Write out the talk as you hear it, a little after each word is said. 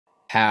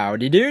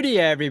Howdy doody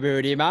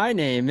everybody, my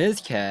name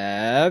is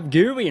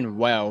KevGuuey and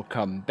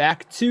welcome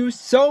back to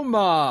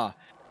Soma!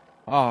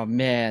 Oh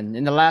man,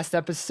 in the last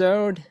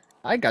episode,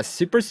 I got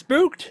super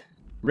spooked.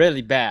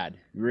 Really bad.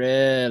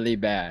 Really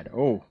bad.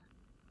 Oh.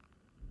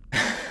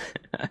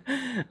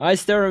 I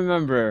still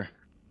remember.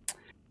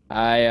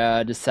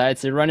 I decided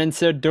to run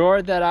into a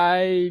door that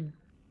I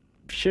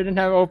shouldn't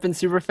have opened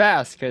super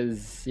fast,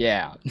 cause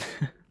yeah.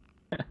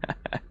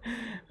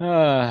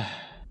 uh,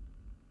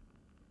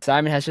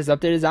 Simon has just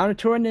updated his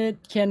tour and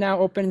it can now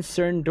open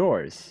certain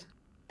doors.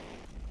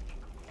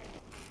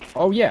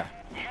 Oh yeah.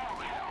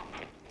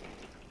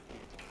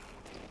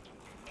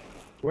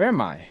 Where am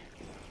I?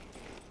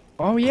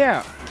 Oh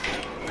yeah.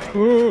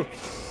 Ooh.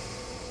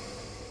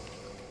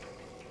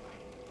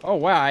 Oh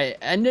wow, I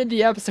ended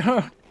the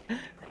episode.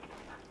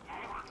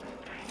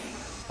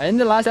 I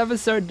ended the last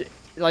episode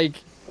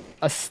like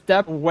a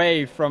step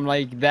away from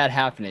like that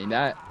happening.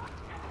 That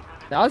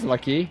was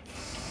lucky.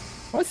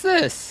 What's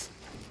this?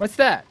 What's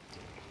that?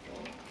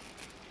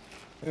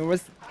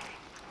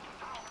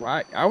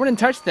 Why? I wouldn't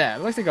touch that.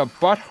 It looks like a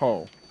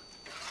butthole.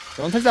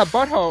 Don't touch that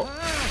butthole.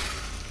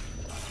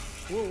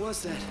 What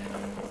was that?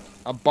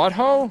 A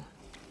butthole?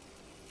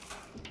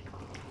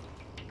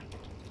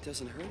 It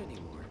doesn't hurt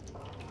anymore.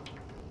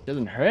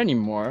 Doesn't hurt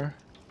anymore.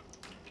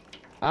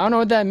 I don't know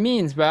what that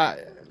means,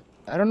 but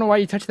I don't know why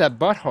you touched that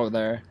butthole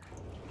there.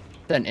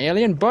 Is that an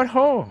alien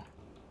butthole?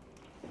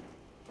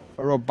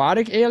 A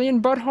robotic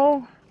alien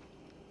butthole?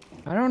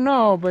 I don't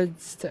know, but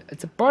it's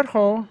a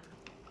butthole,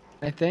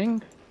 I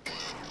think.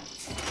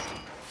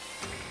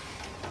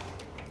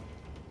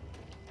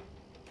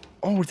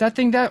 Oh, was that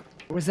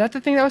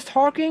the thing that was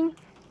talking?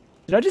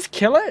 Did I just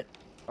kill it?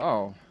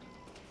 Oh.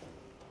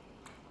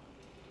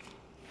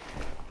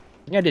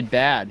 I think I did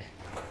bad.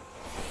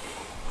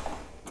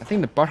 I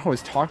think the butthole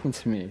is talking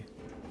to me.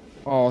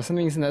 Oh,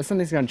 something's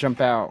gonna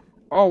jump out.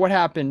 Oh, what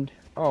happened?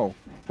 Oh,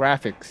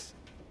 graphics.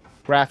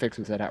 Graphics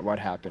was that what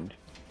happened.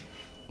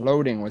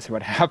 Loading was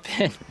what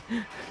happened.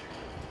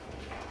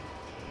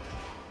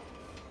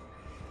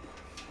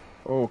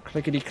 Oh,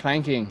 clickety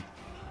clanking.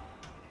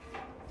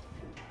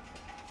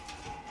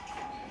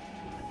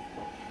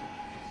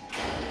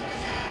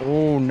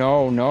 Oh,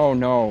 no, no,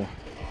 no.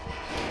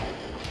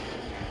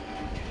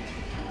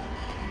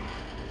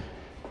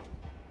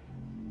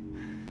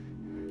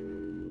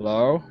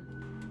 Hello?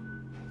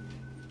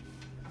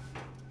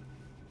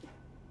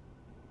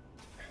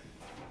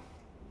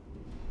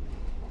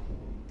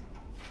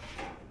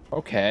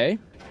 Okay.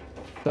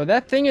 So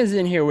that thing is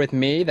in here with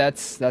me.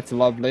 That's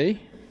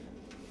lovely.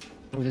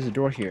 Oh, there's a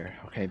door here.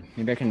 Okay,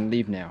 maybe I can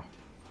leave now.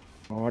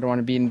 Oh, I don't want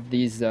to be in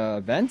these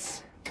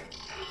vents.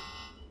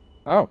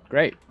 Oh,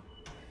 great.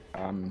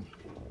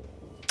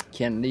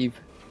 Can't leave.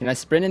 Can I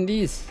sprint in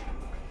these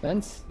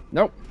vents?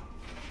 Nope.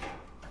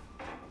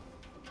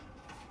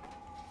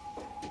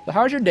 So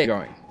how's your day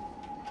going?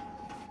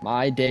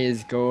 My day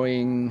is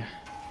going...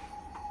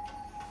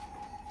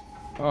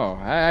 Oh,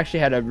 I actually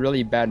had a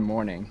really bad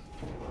morning.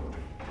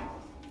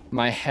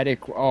 My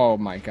headache, oh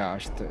my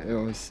gosh, it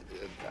was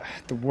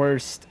the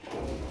worst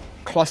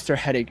cluster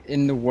headache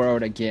in the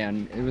world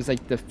again. It was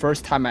like the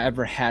first time I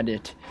ever had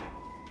it.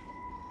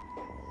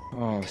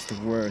 Oh, it's the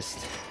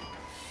worst.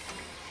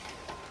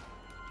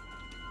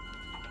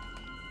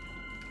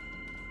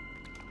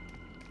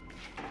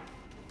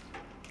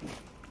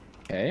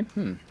 Okay,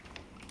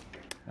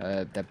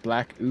 that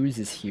black ooze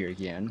is here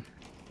again.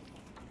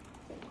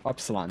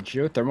 Upsilon,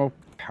 geothermal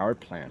power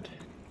plant.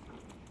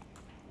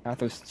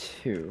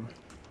 PATHOS-II.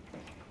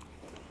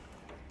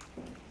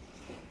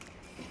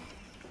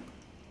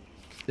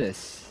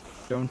 This.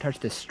 Don't touch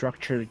the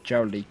structure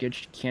gel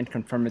leakage. Can't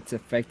confirm its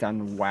effect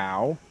on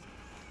WoW.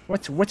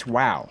 What's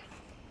WoW?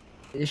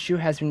 The issue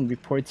has been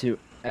reported to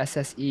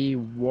SSE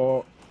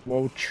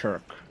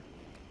Wochurk.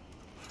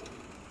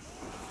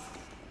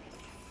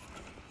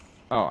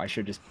 Oh, I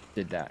should just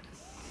did that.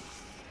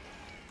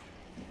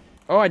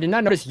 Oh, I did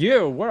not notice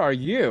you. Where are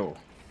you?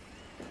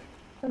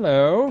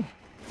 Hello.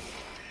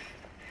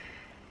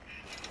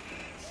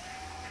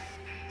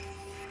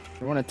 I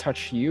don't want to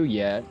touch you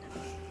yet.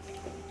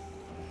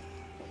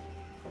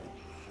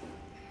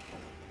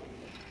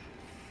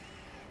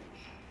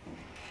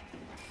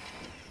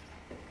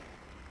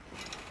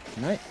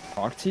 Can I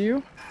talk to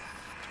you?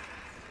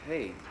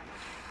 Hey,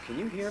 can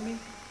you hear me?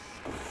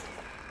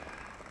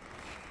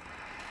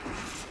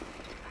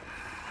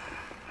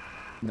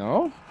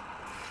 No?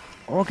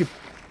 Okay.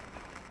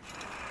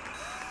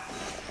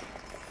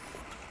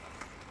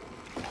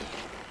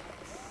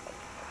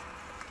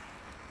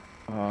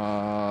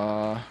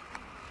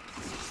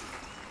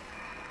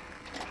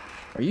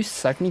 Are you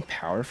siphoning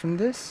power from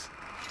this?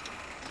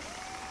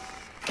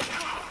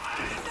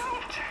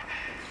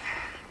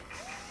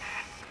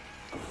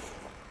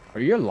 Are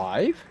you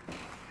alive?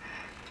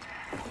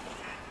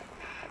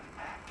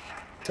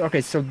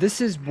 Okay, so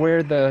this is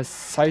where the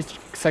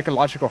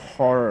psychological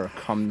horror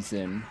comes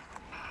in.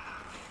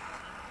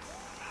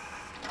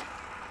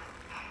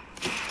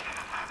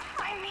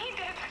 I need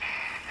it.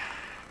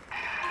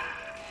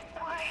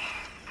 Why?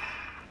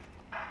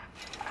 I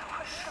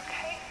was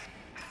okay.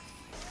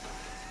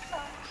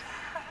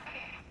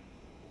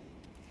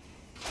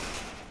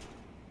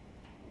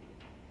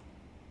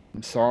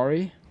 I'm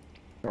sorry.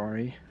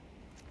 Sorry.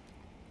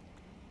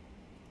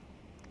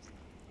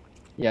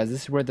 Yeah,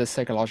 this is where the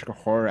psychological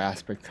horror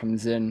aspect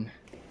comes in.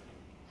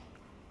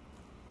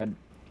 But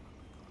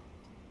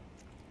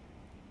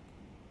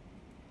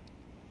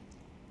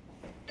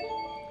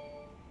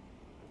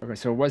okay,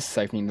 so it was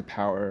siphoning the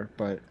power,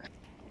 but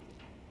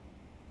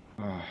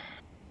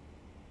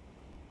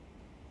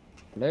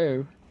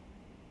hello?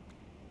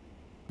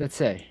 Let's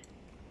say.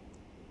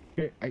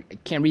 Here, I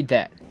can't read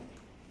that.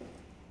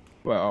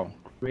 Well,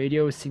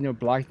 radio signal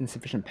blocked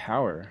insufficient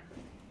power.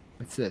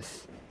 What's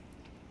this?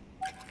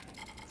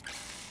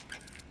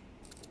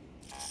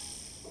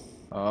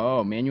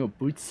 Oh, manual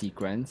boot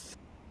sequence.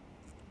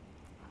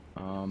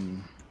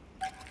 You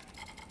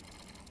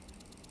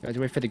have to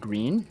wait for the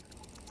green?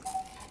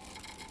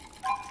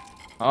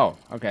 Oh,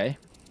 okay.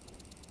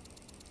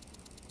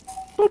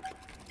 Boop.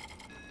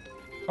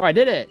 Oh, I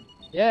did it!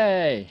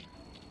 Yay!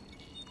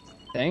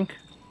 Think.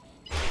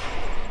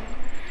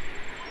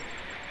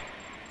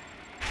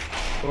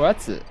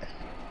 What's it?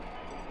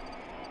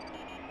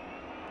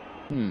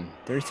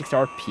 36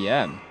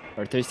 RPM.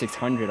 Or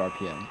 3600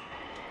 RPM.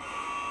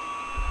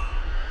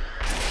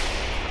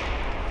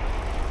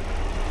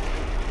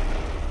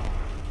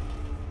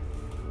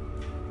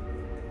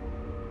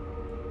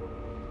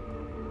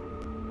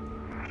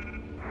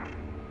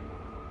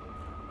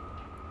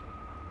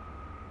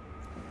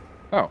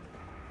 Oh.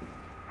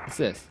 What's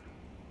this?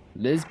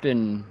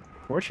 Lisbon,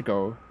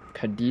 Portugal.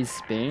 Cadiz,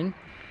 Spain.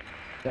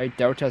 Site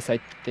Delta,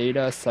 Site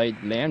Theta, Site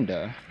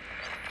Lambda.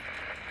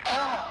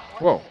 Oh,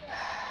 Whoa.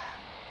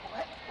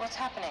 What's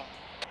happening?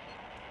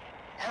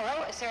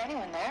 Hello? Is there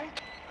anyone there?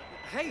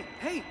 Hey,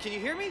 can you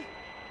hear me?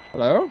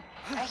 Hello?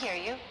 I hear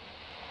you.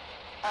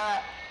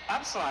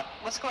 Absalom,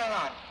 what's going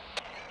on?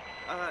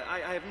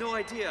 I have no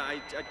idea.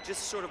 I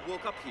just sort of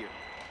woke up here.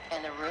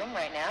 In the room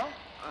right now?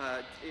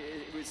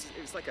 It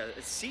was like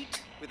a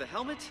seat with a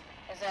helmet.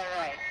 Is that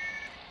right?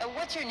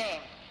 What's your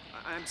name?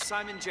 I'm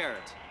Simon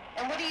Jarrett.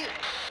 And what do you...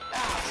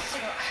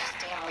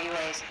 damn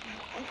relays.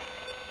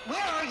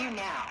 Where are you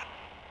now?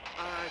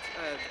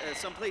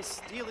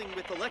 Someplace dealing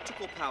with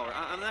electrical power.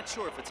 I'm not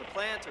sure if it's a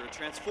plant or a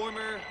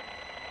transformer.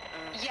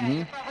 Yeah,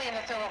 you're probably in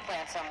the thermal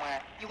plant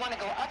somewhere. You want to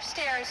go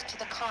upstairs to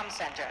the comm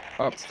center.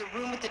 It's the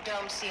room with the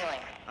dome ceiling.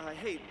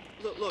 Hey,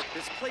 look,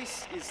 this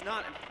place is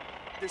not...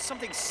 There's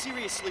something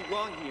seriously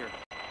wrong here.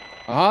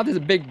 There's a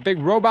big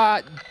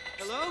robot.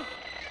 Hello?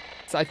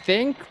 I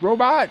think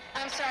robot.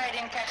 I'm sorry, I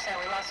didn't catch that.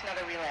 We lost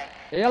another relay.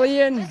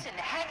 Alien. Listen,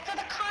 head for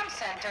the comm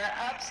center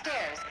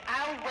upstairs.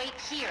 I'll wait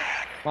here.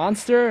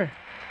 Monster.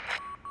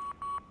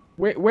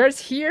 Where's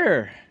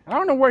here? I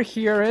don't know where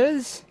here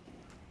is.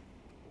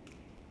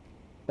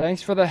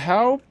 Thanks for the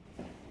help.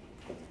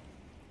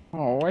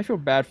 Oh, I feel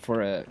bad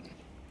for it.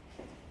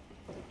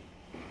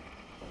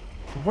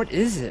 What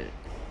is it?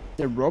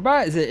 Is it a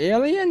robot? Is it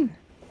alien?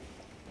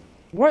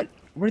 What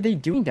were they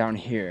doing down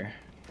here?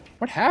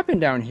 What happened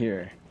down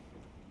here?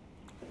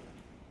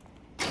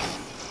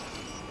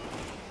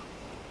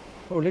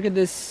 Oh, look at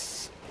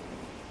this.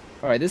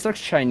 Alright, this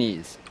looks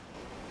Chinese.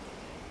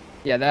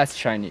 Yeah, that's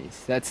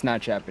Chinese. That's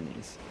not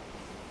Japanese.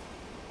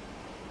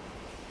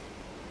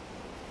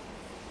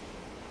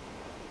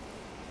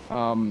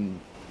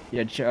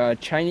 Yeah,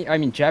 Chinese, I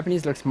mean,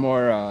 Japanese looks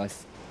more,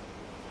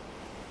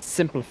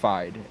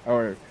 simplified,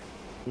 or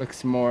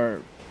looks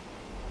more,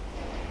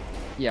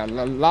 yeah,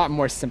 a lot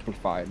more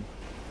simplified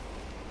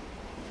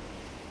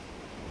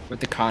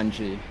with the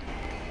kanji.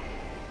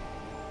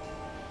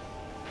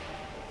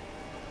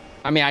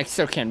 I mean, I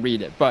still can't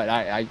read it, but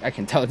I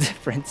can tell the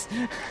difference.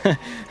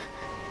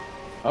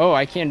 Oh,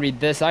 I can't read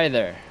this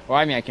either. Well,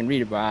 I mean, I can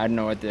read it, but I don't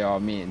know what it all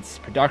means.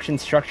 Production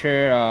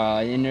structure,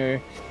 inner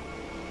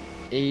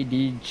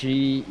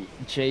ADG,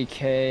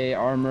 JK,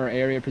 armor,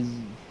 area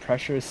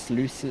pressure,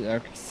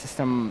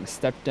 system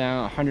step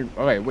down, 100,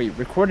 oh wait,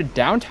 recorded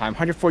downtime,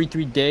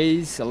 143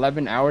 days,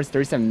 11 hours,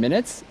 37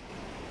 minutes?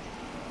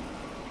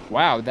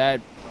 Wow,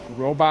 that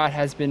robot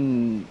has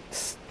been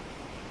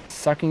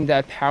sucking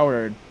that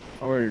power,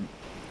 or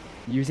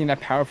using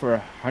that power for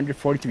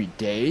 143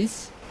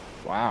 days?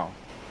 Wow.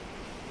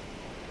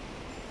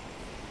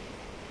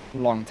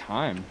 Long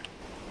time.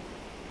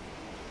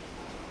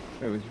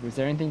 Wait, was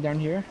there anything down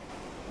here?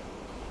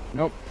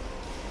 Nope.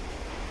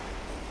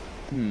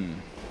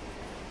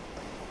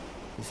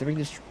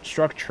 Specific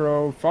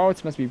structural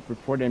faults must be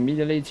reported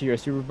immediately to your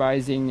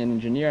supervising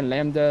engineer and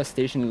Lambda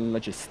Station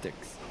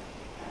Logistics.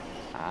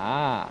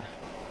 Ah.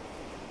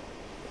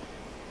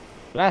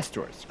 Blast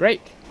doors.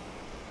 Great.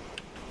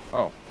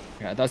 Oh.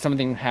 Yeah, I thought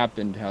something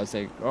happened. I was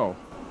like, oh.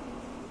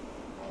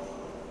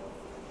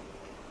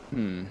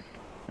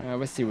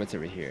 Let's see what's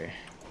over here.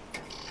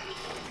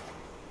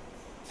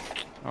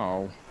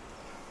 Oh.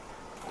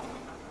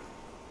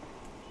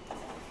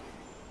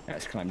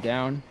 Let's climb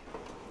down.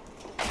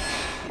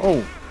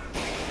 Oh.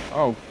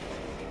 Oh.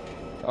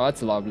 Oh,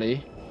 that's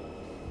lovely.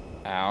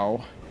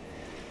 Ow.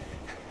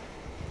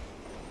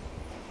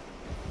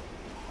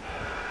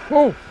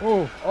 Oh,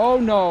 oh, oh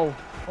no.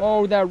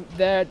 Oh,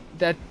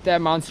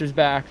 that monster's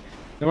back.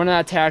 The one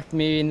that attacked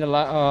me in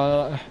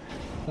the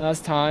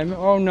Last time.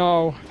 Oh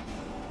no.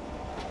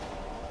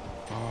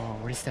 Oh,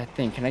 what is that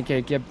thing? Can I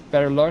get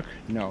better look?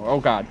 No. Oh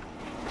god.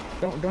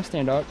 Don't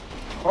stand up.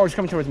 Oh, it's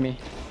coming towards me.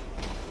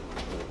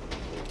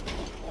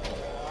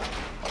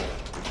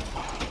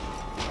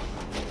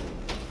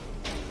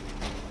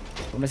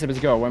 Where am I supposed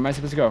to go? Where am I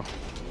supposed to go?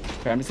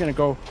 Okay, I'm just gonna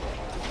go.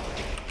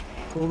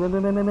 Oh,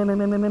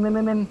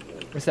 run.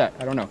 What's that?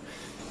 I don't know.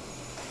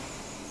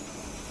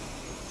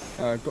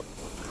 Go.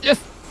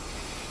 Yes!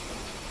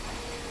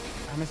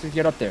 How am I supposed to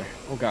get up there?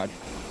 Oh god.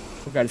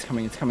 Oh god, it's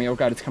coming. It's coming. Oh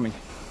god, it's coming.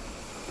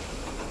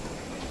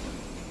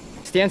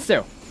 Stand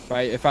still.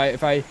 If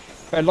I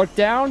look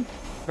down,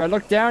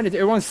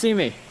 it won't see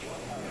me.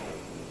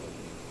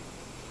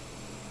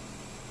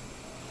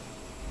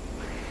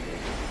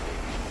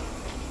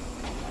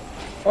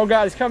 Oh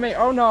god, it's coming.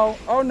 Oh no.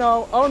 Oh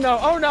no. Oh no.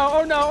 Oh no.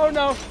 Oh no. Oh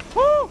no.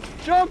 Woo!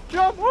 Jump.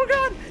 Oh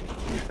god.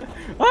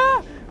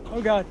 Ah!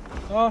 Oh god.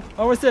 Oh,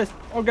 what's this?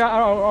 Oh god.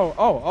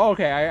 Oh,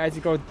 okay. I have to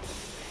go.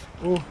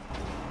 Ooh.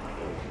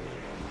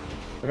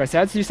 Okay, so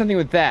I have to do something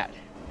with that.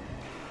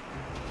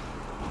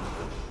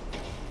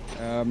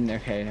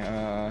 Okay.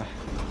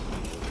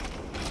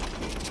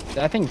 Did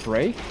that thing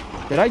break?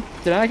 Did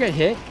I get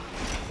hit?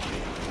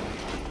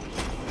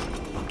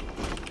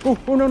 Oh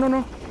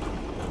no.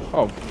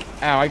 Oh.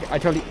 Ow, I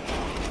totally...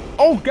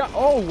 Oh god,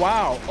 oh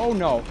wow, oh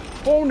no,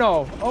 oh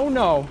no.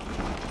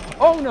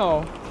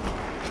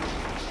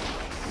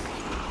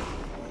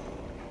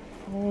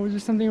 Oh, is there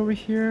something over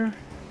here?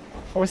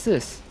 Oh, what's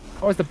this?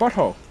 Oh, it's the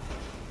butthole.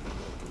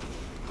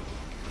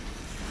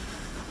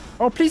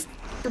 Oh, please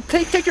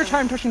take your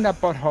time touching that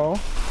butthole.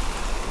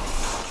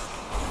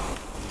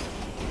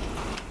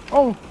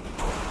 Oh.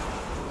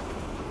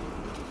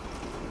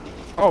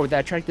 Oh, that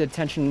attracted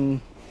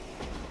attention.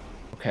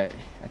 Okay,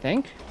 I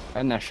think.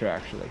 I'm not sure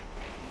actually.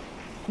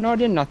 No, I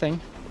did nothing.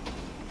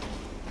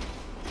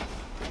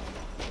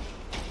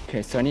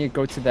 Okay, so I need to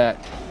go to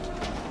that.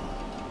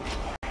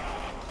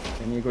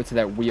 I need to go to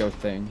that wheel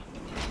thing.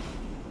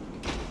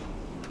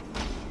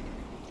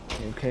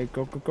 Okay,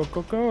 go.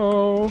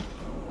 Go.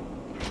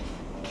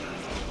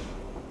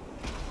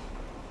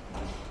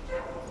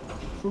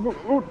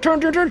 Oh,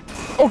 turn.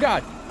 Oh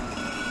god.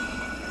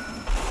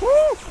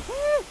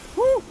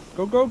 Woo.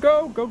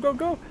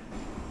 Go.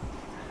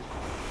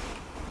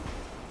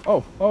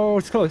 Oh,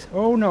 it's close.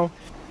 Oh no.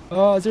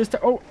 Is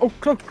there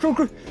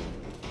close.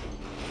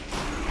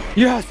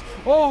 Yes.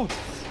 Oh,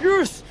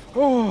 yes.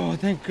 Oh,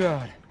 thank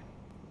god.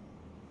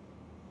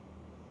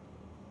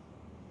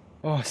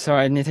 Oh,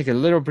 sorry, I need to take a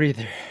little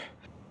breather.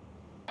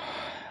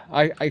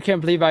 I can't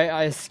believe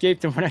I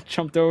escaped him when I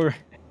jumped over.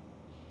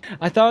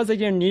 I thought it was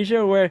like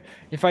Amnesia, where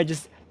if I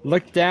just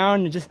looked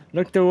down and just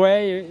looked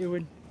away, it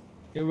would,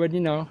 you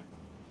know,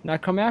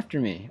 not come after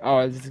me. Oh,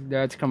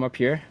 it's come up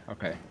here.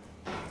 Okay.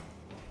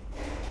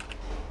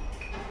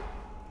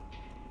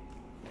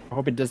 I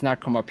hope it does not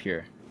come up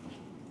here.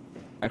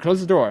 I close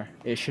the door.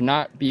 It should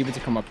not be able to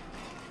come up.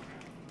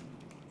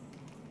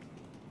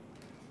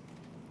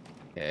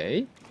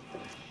 Okay.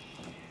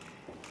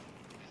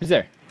 Who's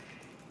there?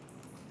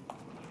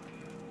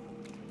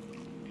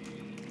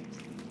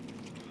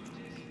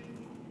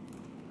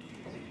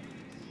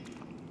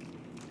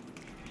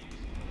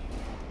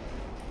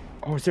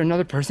 Oh, is there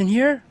another person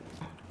here?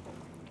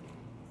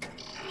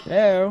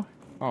 Hello?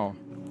 Oh.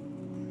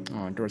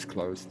 Oh, door's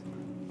closed.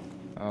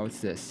 Oh,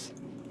 what's this?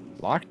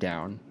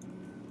 Lockdown.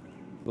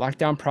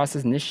 Lockdown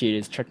process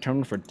initiated. Check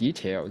terminal for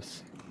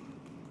details.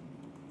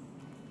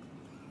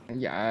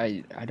 Yeah,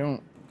 I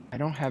don't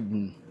have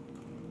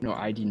no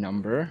ID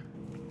number.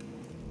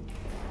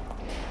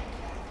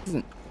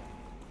 Isn't.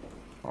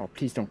 Oh,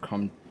 please don't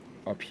come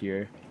up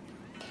here.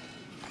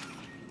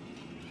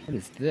 What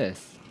is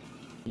this?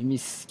 You mean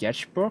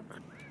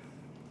sketchbook?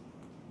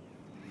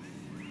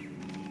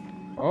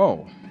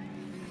 Oh.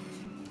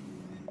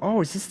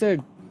 Oh, is this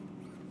the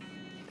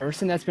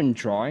person that's been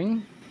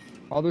drawing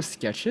all those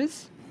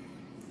sketches?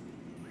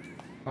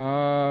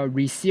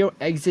 Reseal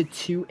exit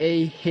to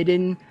a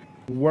hidden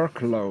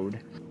workload.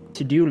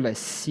 To-do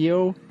list.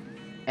 Seal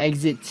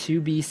exit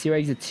 2B, seal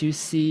exit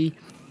 2C,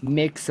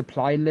 make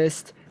supply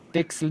list,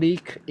 fix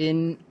leak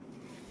in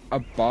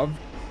above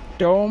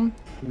dome,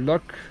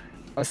 look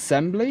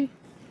assembly,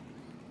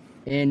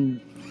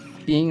 and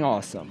being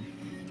awesome.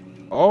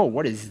 Oh,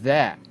 what is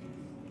that?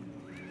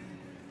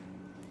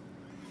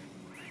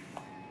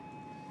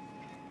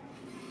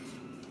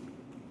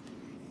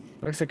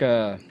 Looks like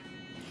a...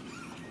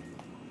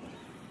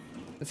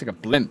 It's like a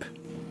blimp.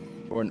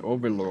 Or an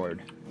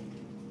overlord.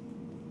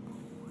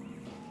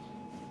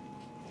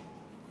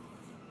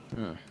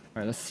 Alright,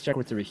 let's check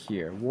what's over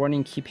here.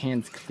 Warning, keep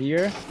hands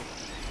clear.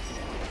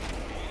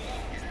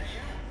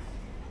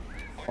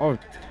 Oh.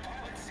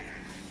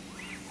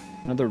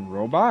 Another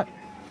robot?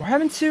 What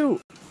happened to...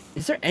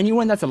 Is there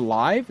anyone that's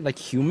alive? Like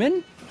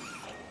human?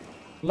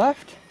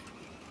 Left?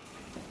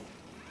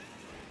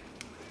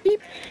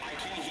 Beep.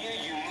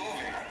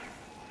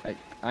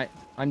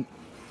 I'm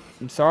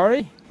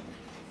sorry.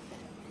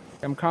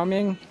 I'm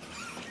coming.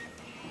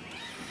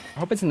 I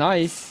hope it's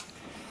nice.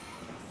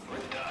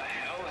 What the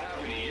hell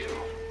happened to you?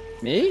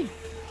 Me?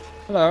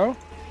 Hello.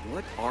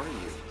 What are you?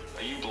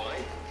 Are you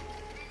blind?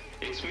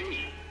 It's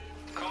me.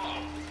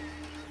 Carl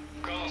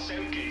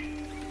Semke.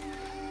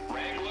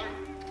 Wrangler?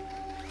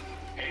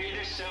 Any of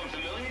this sound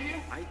familiar to you?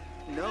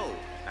 No,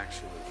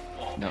 actually.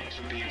 Well, No. thanks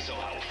for being so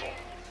helpful.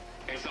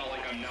 It's not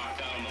like I'm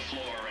knocked out on the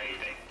floor or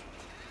anything.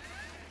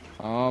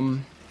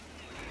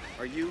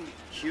 Are you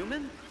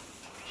human?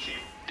 Shit,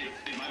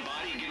 did my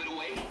body give it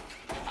away?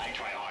 I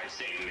try hard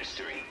staying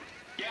mystery.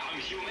 Yeah, I'm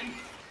human.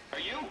 Are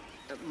you?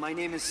 My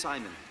name is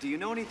Simon. Do you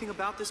know anything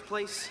about this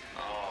place?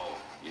 Oh,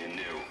 you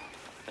knew.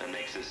 That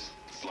makes this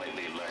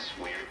slightly less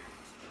weird.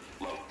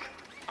 Look,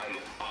 I'm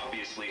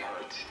obviously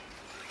hurt.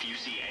 If you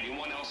see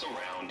anyone else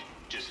around,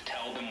 just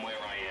tell them where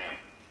I am.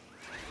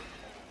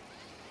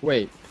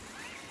 Wait.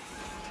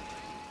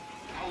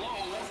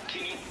 Hello?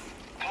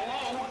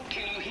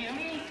 Can you hear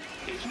me?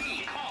 It's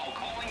me, Carl,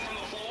 calling from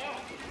the floor.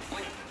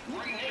 Like,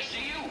 right next to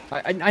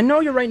you. I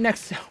know you're right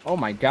next. Oh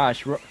my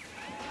gosh.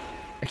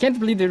 I can't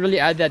believe they really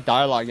add that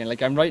dialogue in.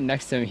 Like, I'm right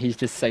next to him. He's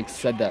just like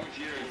said that. With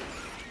your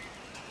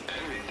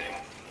everything.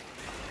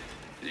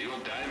 Did you go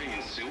diving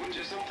in sewage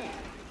or something?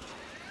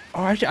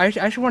 Oh, I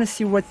actually want to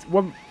see what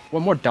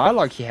more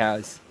dialogue he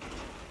has.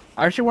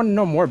 I actually want to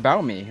know more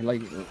about me.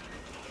 Like.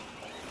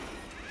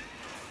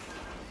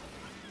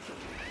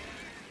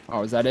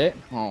 Oh, is that it?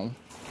 Oh.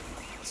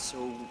 So,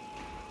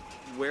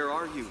 where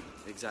are you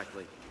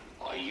exactly?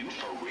 Are you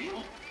for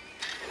real?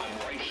 I'm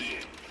right here.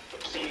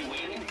 See me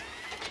waiting?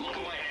 Look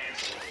at my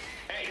hands.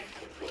 Hey,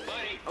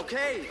 buddy.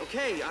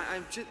 Okay.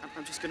 I'm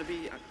just gonna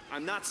be.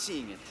 I'm not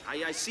seeing it.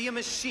 I see a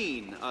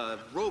machine, a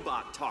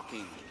robot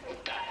talking.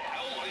 What the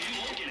hell are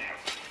you looking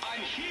at?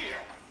 I'm here.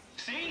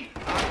 See?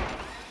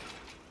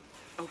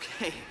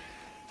 Okay.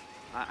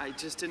 I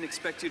just didn't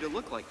expect you to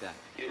look like that.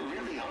 You're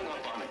really hung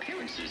up on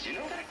appearances, you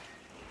know that?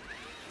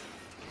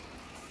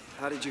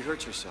 How did you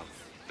hurt yourself?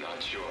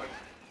 Not sure.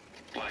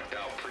 Blacked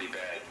out pretty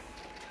bad.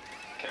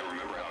 Can't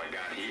remember how I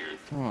got here.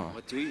 Oh.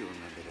 What do you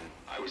remember then?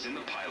 I was in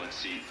the pilot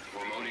seat,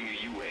 remoting a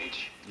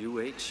UH.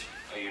 UH?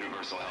 A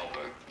universal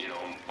helper. You know,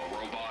 a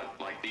robot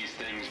like these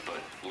things, but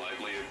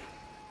livelier.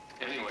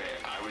 Anyway,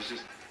 I was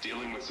just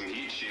dealing with some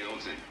heat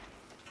shields and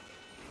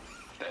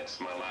that's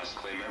my last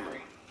clear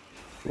memory.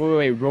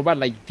 Wait, robot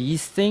like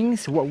these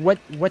things? What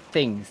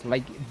things?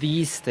 Like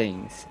these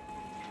things?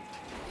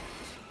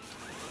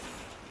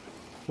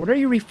 What are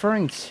you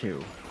referring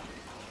to?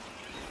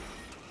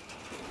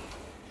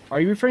 Are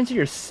you referring to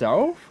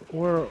yourself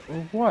or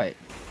what?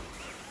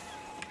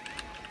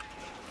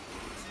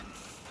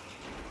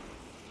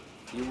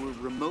 You were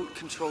remote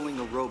controlling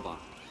a robot.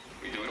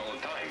 We do it all the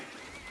time.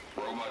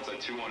 Robots are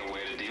too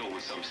unaware to deal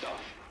with some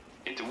stuff.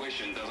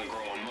 Intuition doesn't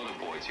grow on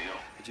motherboards, you know?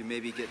 Did you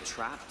maybe get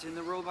trapped in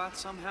the robot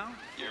somehow?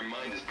 Your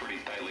mind is pretty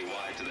tightly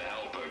wired to the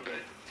helper,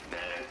 but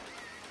nah,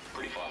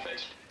 pretty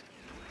far-fetched.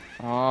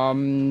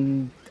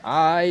 I'm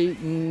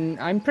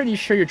pretty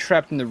sure you're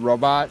trapped in the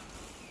robot.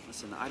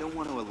 Listen, I don't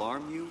want to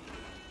alarm you,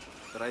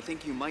 but I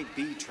think you might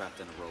be trapped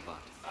in a robot.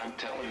 I'm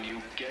telling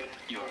you, get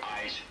your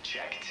eyes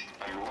checked.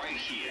 I'm right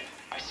here.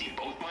 I see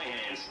both my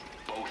hands,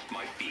 both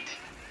my feet.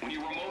 When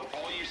you remote,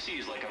 all you see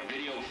is like a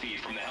video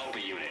feed from the helper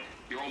unit.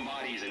 Your own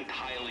body is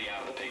entirely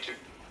out of the picture.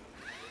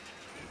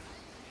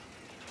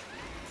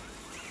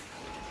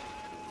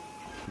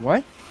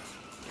 What?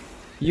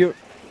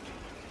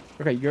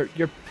 Okay, your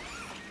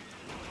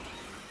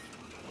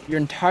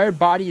entire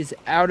body is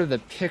out of the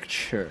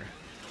picture.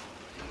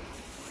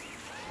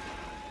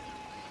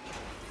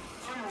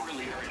 I'm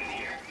really hurting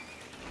here.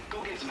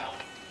 Go get some help.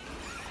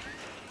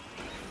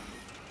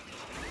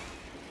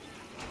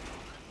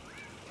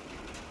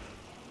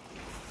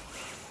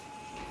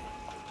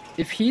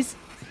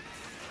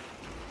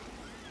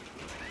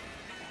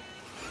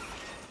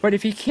 But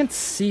if he can't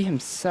see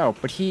himself,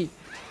 but he's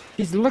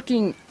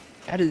looking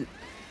at his.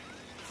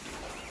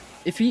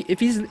 If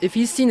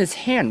he's seen his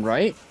hand,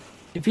 right?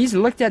 If he's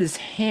looked at his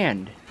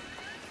hand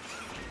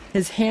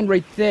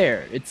right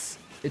there, it's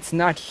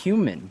not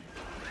human.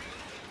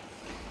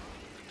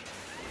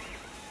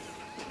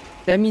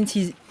 That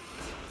means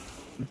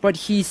but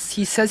he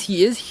says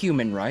he is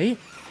human, right?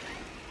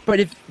 But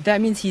if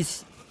that means he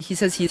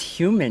says he's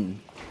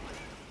human.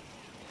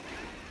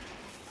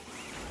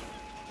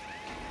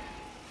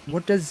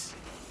 What? Does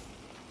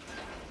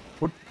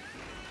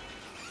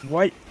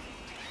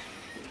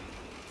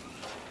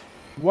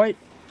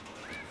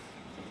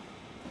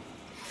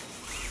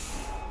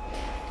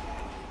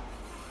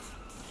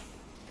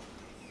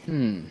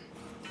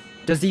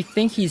he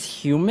think he's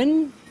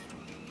human?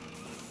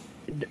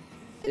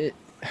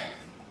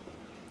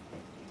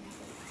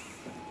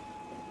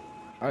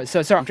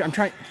 So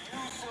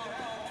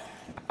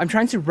I'm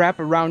trying to wrap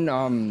around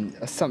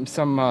some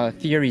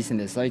theories in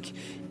this. Like,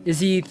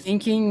 is he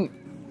thinking?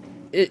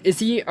 Is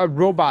he a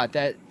robot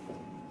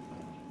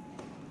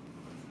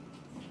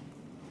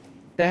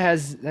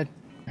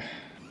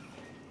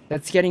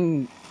that's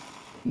getting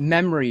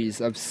memories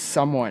of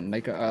someone,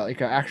 like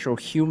an actual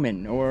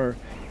human, or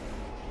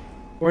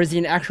is he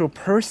an actual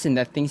person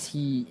that thinks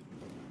he's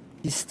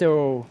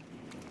still,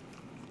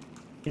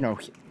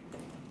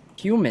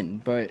 human,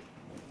 but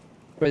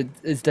but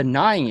is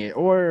denying it,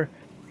 or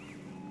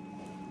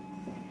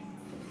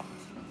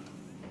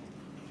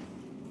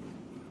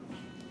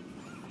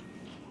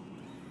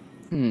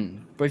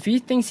but if he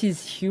thinks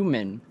he's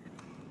human,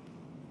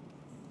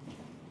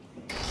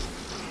 it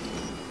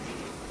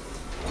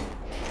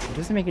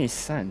doesn't make any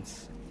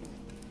sense.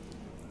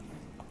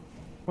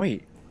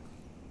 Wait.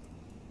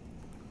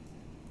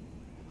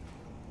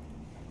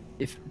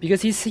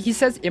 Because he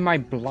says, am I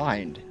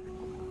blind?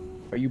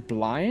 Are you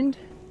blind?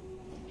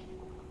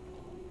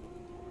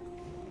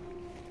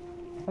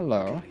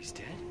 Hello. He's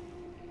dead.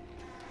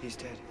 He's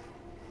dead.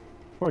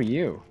 Who are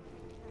you?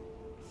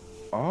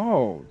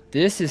 Oh,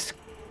 this is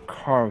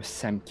Carl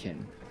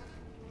Semkin.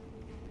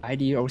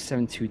 ID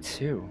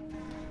 0722.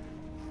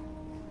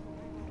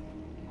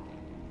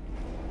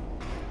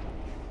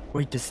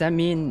 Wait, does that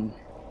mean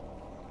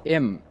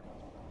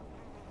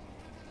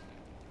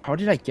how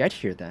did I get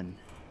here then?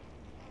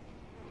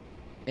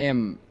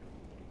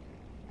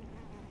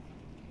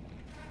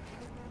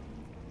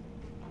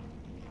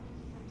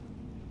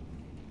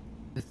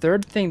 The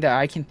third thing that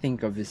I can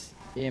think of is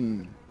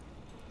am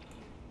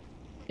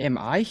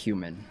I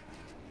human?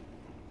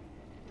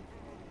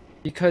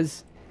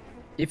 Because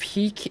if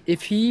he's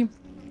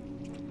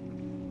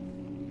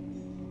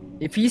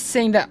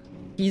saying that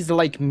he's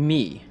like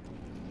me,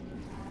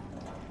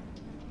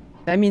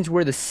 that means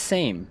we're the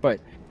same. But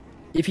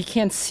if he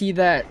can't see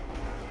that,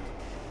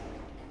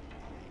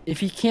 if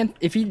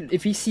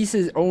he sees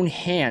his own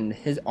hand,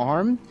 his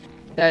arm,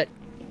 that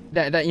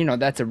you know,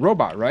 that's a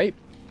robot, right?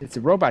 It's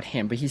a robot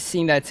hand, but he's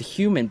seeing that it's a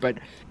human. But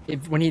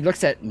when he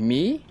looks at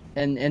me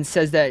and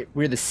says that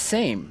we're the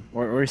same,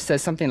 or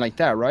says something like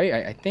that, right?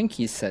 I think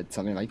he said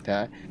something like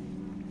that.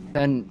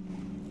 Then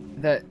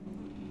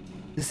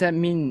does that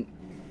mean,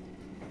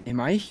 am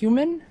I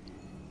human,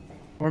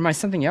 or am I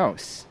something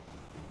else?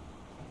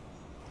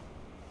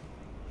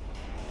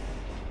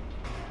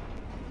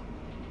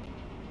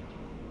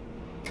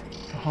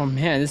 Oh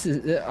man, this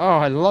is, oh,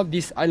 I love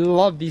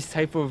these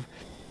type of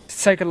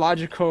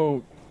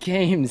psychological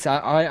games.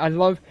 I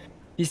love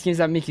these games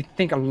that make you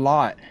think a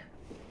lot.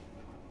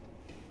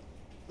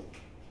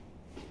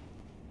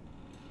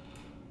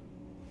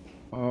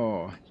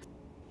 Oh,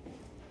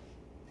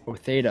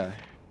 Theta,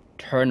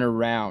 turn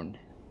around.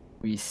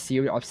 We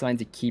seal up signs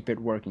to keep it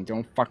working.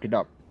 Don't fuck it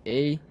up.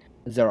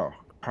 A0.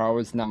 Carl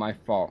is not my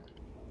fault.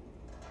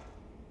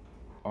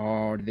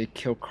 Oh, did they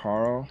kill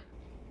Carl?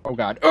 Oh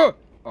god. Oh!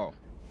 Oh.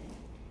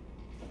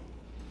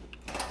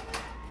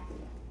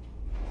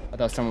 I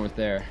thought someone was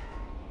there.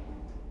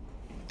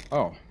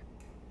 Oh.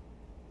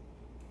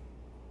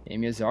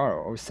 Amy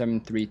Azaro,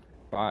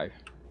 0735.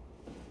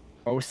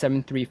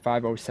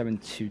 0735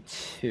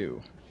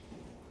 0722.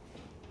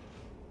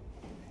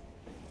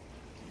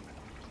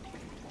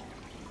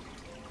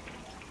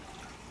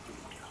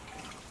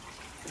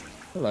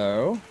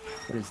 Hello.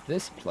 What is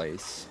this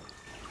place?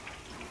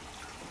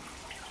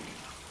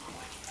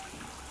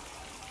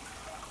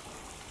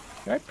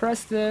 Can I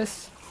press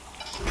this?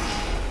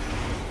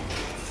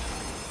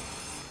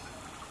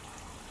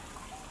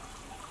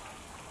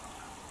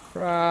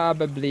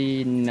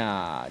 Probably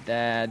not.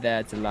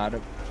 That's a lot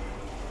of...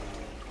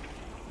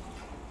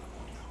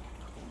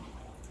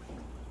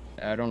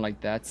 I don't like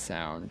that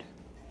sound.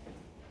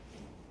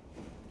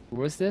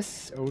 What was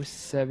this?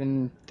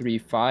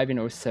 0735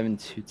 and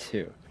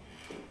 0722.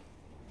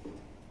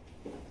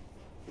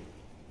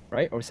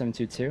 Right?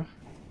 0722?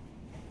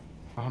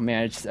 Oh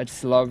man, I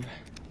just love...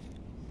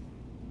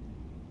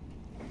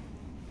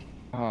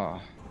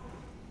 Oh.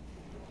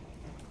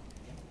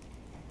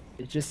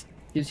 It just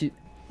gives you...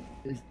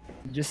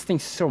 You just think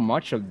so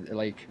much of,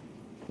 like,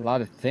 a lot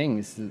of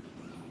things.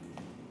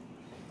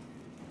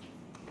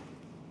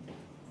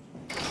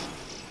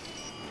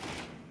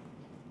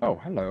 Oh,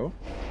 hello.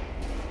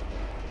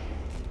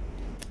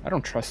 I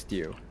don't trust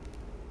you.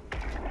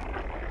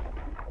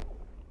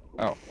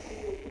 Oh.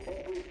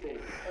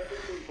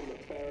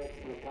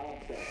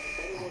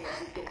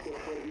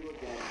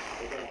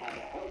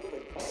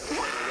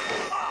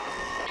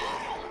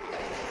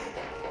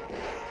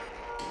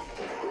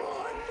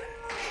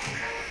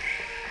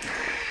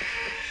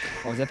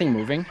 Oh, is that thing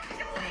moving?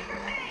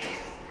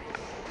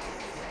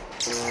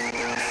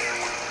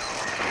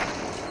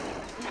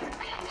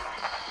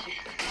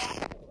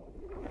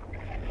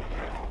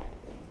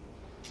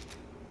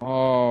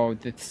 Oh,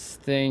 this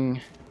thing.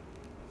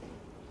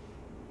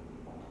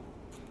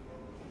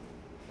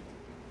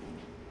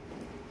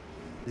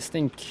 This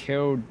thing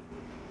killed.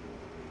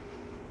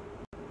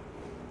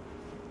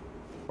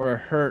 Or it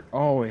hurt.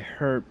 Oh, it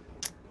hurt.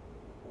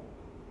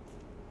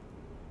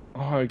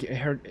 Oh, it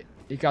hurt.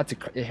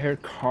 It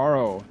hurt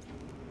Carl.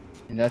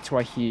 And that's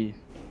why he...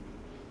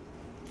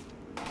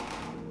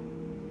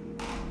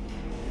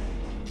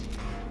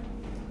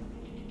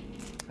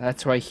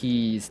 That's why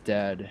he's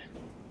dead.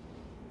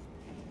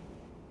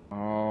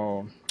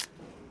 Oh.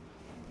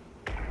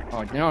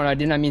 Oh, no, I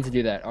did not mean to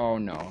do that. Oh,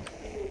 no.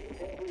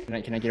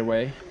 Can I get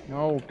away?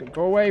 No,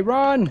 go away,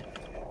 run!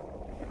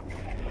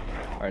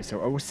 Alright, so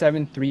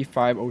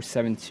 0735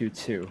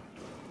 0722.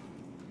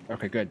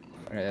 Okay, good.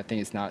 Alright, that thing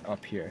is not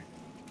up here.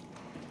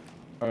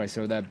 Okay,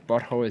 so that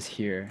butthole is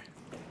here.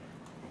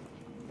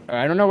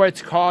 I don't know what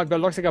it's called, but it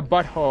looks like a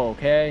butthole,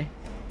 okay?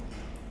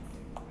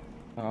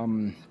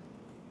 Oh,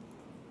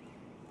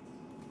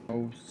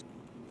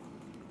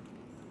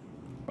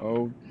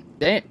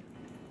 damn.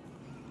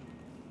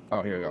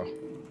 Oh, here we go.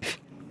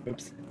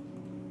 Oops.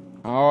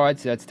 Oh,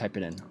 let's type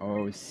it in.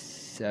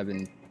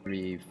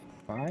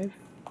 0735.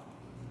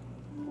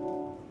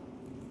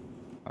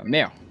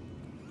 Mail.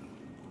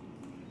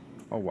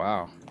 Oh,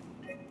 wow.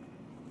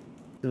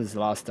 There's a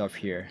lot of stuff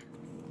here.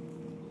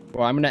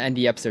 Well, I'm gonna end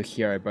the episode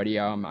here, everybody.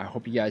 I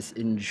hope you guys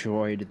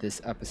enjoyed this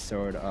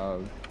episode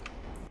of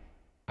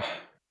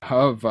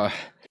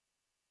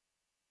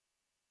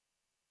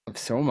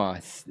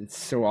Soma. It's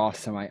so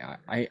awesome.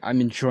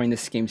 I'm enjoying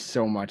this game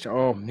so much.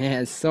 Oh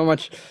man, so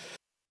much.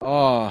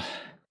 Oh,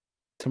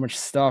 so much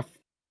stuff.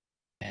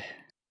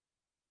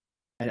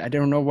 I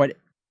don't know what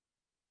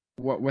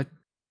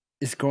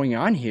is going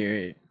on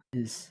here.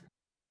 Is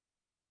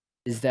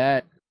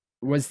that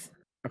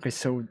okay?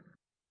 So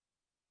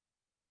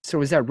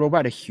is that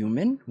robot a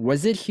human?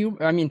 Was it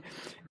human? I mean,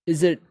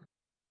 is that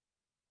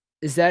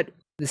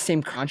the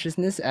same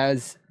consciousness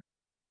as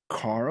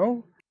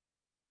Carl?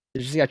 It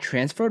just got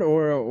transferred,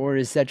 or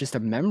is that just a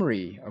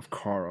memory of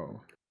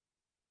Carl?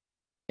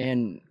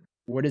 And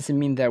what does it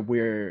mean that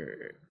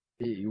we're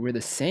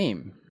the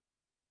same?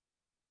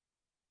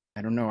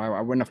 I don't know.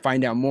 I want to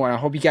find out more. I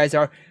hope you guys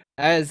are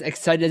as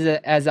excited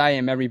as I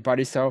am,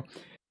 everybody. So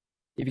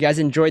if you guys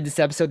enjoyed this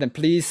episode, then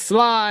please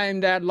slime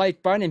that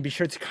like button and be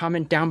sure to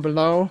comment down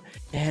below.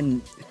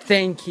 And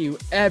thank you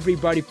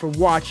everybody for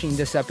watching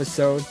this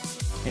episode.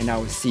 And I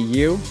will see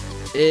you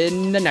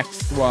in the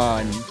next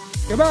one.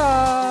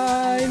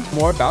 Goodbye!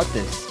 More about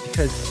this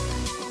because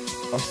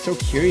I was so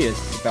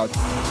curious about.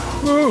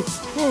 Oh,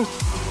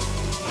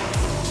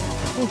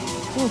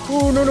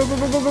 no, go,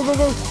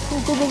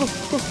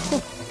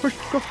 push,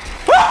 go.